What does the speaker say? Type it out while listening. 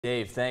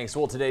Dave, thanks.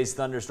 Well, today's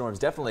thunderstorms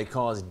definitely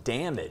caused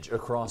damage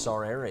across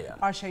our area.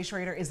 Our Shay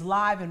Schrader is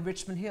live in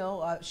Richmond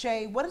Hill.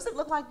 Shay, what does it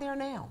look like there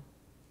now?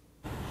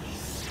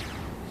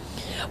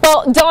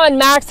 Well, Dawn,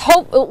 Max,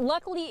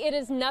 luckily it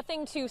is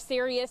nothing too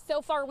serious.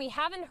 So far, we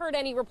haven't heard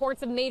any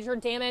reports of major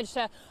damage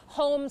to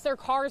homes or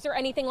cars or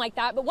anything like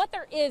that. But what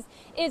there is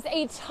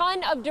a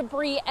ton of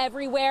debris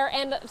everywhere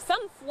and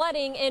some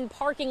flooding in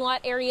parking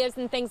lot areas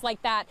and things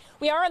like that.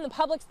 We are in the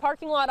Publix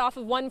parking lot off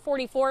of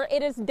 144.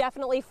 It is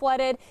definitely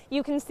flooded.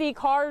 You can see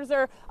cars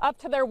are up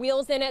to their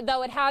wheels in it,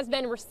 though it has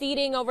been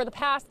receding over the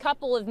past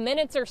couple of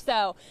minutes or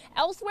so.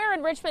 Elsewhere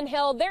in Richmond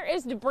Hill, there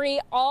is debris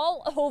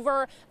all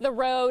over the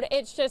road.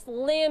 It's just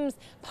limbs,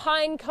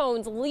 pine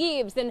cones,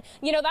 leaves, and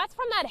that's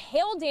from that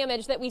hail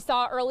damage that we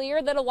saw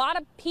earlier that a lot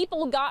of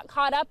people got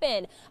caught up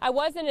in. I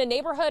was in a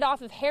neighborhood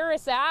off of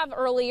Harris Ave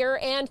earlier,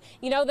 and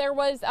there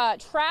was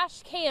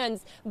trash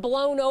cans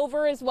blown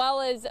over, as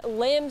well as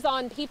limbs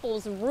on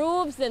people's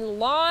roofs and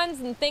lawns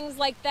and things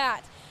like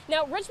that.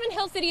 Now, Richmond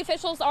Hill city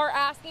officials are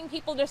asking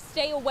people to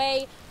stay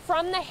away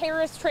from the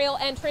Harris Trail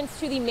entrance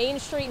to the Main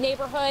Street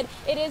neighborhood.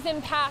 It is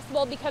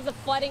impassable because of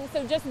flooding,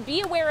 so just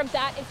be aware of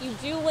that. If you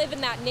do live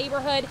in that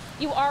neighborhood,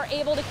 you are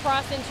able to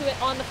cross into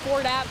it on the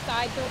Ford Ave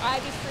side through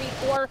Ivy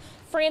Street or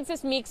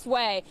Francis Meeks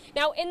Way.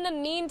 Now, in the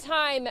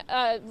meantime,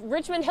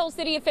 Richmond Hill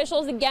city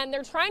officials, again,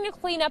 they're trying to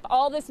clean up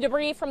all this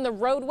debris from the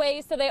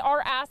roadways, so they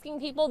are asking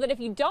people that if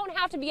you don't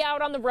have to be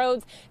out on the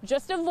roads,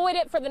 just avoid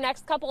it for the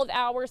next couple of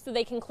hours so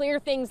they can clear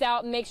things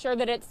out and make sure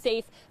that it's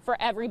safe for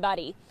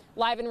everybody.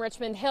 Live in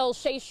Richmond Hill,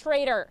 Shay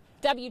Schrader,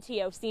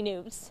 WTOC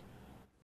News.